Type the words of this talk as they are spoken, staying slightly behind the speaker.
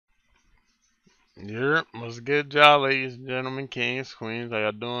Yep, what's good, y'all, ladies and gentlemen, kings, queens? How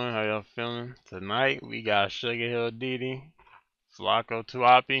y'all doing? How y'all feeling? Tonight we got Sugarhill Dede, Flako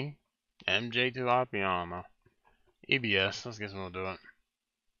 2oppy, MJ 2oppy, I don't know. EBS, let's get someone to do it.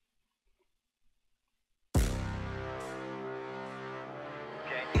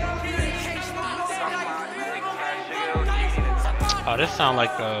 Oh, this sound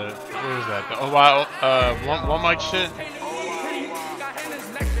like the, what is that? The one mic shit?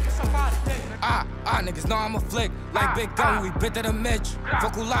 Niggas know I'm a flick. Like Big Gun, we bit to the Mitch.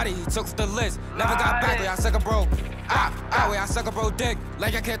 Flako 2oppy, he took the list. Never got back, where I suck a bro. Where I suck a bro dick.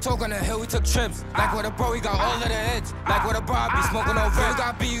 Like I can't talk on the hill, we took trips. Like with a bro, we got all of the hits. Like with a bro, I be smoking no red. You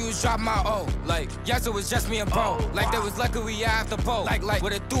got B, you was dropping my O. Like, yes, it was just me and bro. Like, there was lucky we after pole. Like,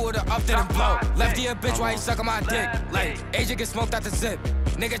 with it through it up, didn't blow. Lefty a bitch while he sucking my dick. Like, Asia get smoked out the zip.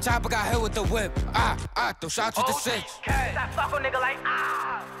 Nigga Chopper got hit with the whip. Throw shots with the six. That Flako nigga like,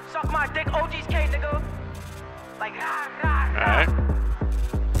 suck my dick, OG's K nigga. Like, Alright.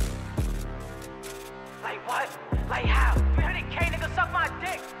 Like what? Like how? 300K nigga, suck my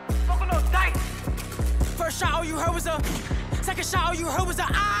dick. Smoking no dice. First shot, all you heard was a. Second shot, all you heard was a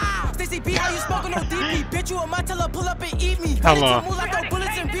Stacy B, how you smoking no DP? Bitch, you a Montella, pull up and eat me. Hello. Move like no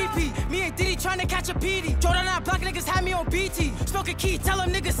bullets in BP. Me and Diddy trying to catch a PD. Jordan and Block niggas had me on BT. Smoking key, tell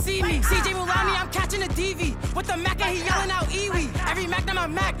them niggas see me. CJ Mulani, I'm catching a DV. With the Mac and he yelling out Iwi. Every Mac, not my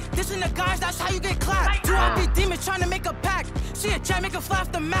Mac. Dishing the guys, that's how you get clapped. 2oppy demons trying to make a pact. She a jet, make a fly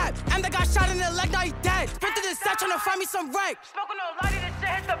off the map. And the guy shot in the leg, now he dead. Sprinted the set, trying to find me some wreck. Smoking no lighty, this shit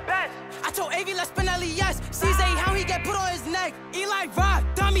hit the best. I told AV, let's spin LES. CZ, how he get put on his neck. Eli Rod,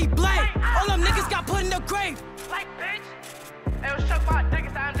 dummy Blake. All them niggas got put in the grave. Like, bitch. It was shook my dick,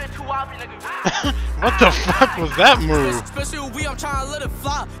 it's MJ 2oppy, nigga. What the fuck was that move? Especially with we, I'm trying to let it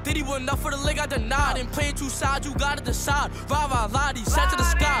fly. Diddy wasn't enough for the leg, I denied. And playing two sides, you gotta decide. Rah, Lottie, set to the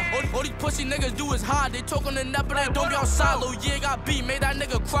sky. All these pussy niggas do is hide. They talk on the net, but they don't be outside. Lil' yeah, got beat, made that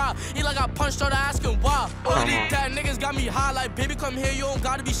nigga cry. He like got punched, started asking why. All these dead niggas got me high. Like, baby, come here, you don't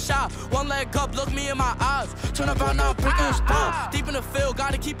gotta be shy. One leg up, look me in my eyes. Turn around now, breaking his spine. Deep in the field,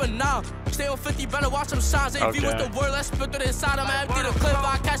 gotta keep a eye. Stay on 50, better watch them signs. AV with the word, let's spit through the side. I'ma empty the clip,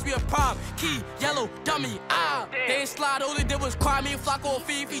 I catch me a prime. Key, yellow, dummy, They ain't slide, all they did was cry. Me and Flako a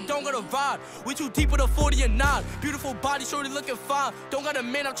fee if he don't got a ride. We too deep with a 40 and 9. Beautiful body, shorty looking fine. Don't got a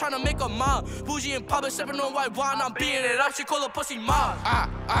man, I'm trying to make a mom. Bougie in public, sipping on white wine. I'm beating it up, she call a pussy mom.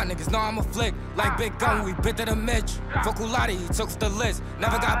 Niggas know I'm a flick. Like Big Gun, we bit to the Mitch. Flako 2oppy, he took the list.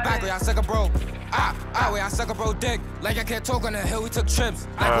 Never got back, where I suck a bro. Where I suck a bro dick. Like I can't talk on the hill, we took trips.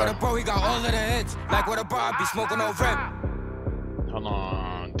 Like with a bro, he got all of the hits. Like with a bro, I be smoking no rip. Hold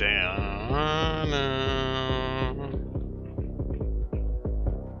on, damn.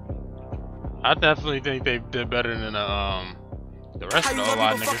 I definitely think they did better than the rest of the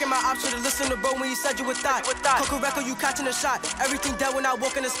lot niggas. Fucking my option to listen to bro when you said you would die. Coco record, you catching a shot. Everything dead when I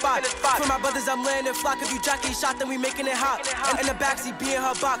walk in the spot. For my brothers, I'm laying in flock. If you jockey shot, then we making it hot. And in the backseat, be in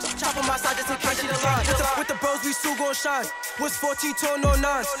her box. Chop on my side just in case she the line. With the bros, we still gon' shine. Was 14, torn, no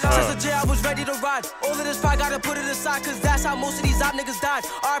nines. Since the J, I was ready to ride. All of this fight, gotta put it aside. Cause that's how most of these op niggas died.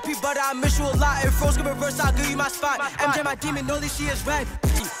 RP, brother, I miss you a lot. If Froze can reverse, I'll give you my spot. MJ, my demon, know that she is red.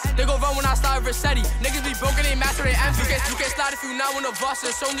 They gon' run when I start Versetti. Niggas be broken, they master they ends. You can't slide if you not in the bus.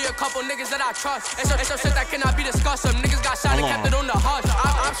 It's only a couple niggas that I trust. It's some shit that cannot be discussed. Some niggas got shot and kept it on the hush.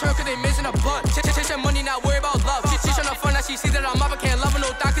 I'm sure cause they missing a blunt. Chasing money, not worry about love. She tryna fun that she see that I'm up. I can't love her no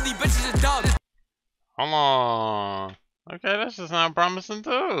thought cause these bitches is dumb. Come on. Okay, this is not promising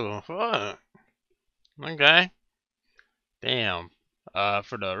too. Fuck. Okay. Damn.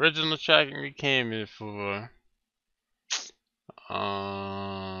 For the original track we came in for.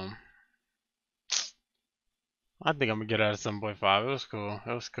 I think I'm gonna get out of 7.5. It was cool.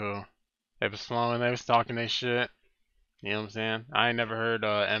 It was cool. They was flowing. They was talking their shit. You know what I'm saying? I ain't never heard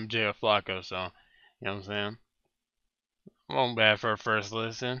MJ or Flako, so you know what I'm saying. Wasn't bad for a first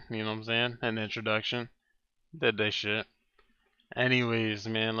listen. You know what I'm saying? An introduction. Did they shit. Anyways,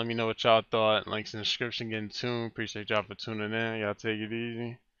 man, let me know what y'all thought. Links in the description. Get in tune. Appreciate y'all for tuning in. Y'all take it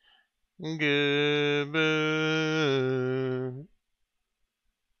easy. Goodbye.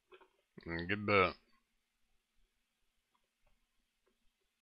 Goodbye.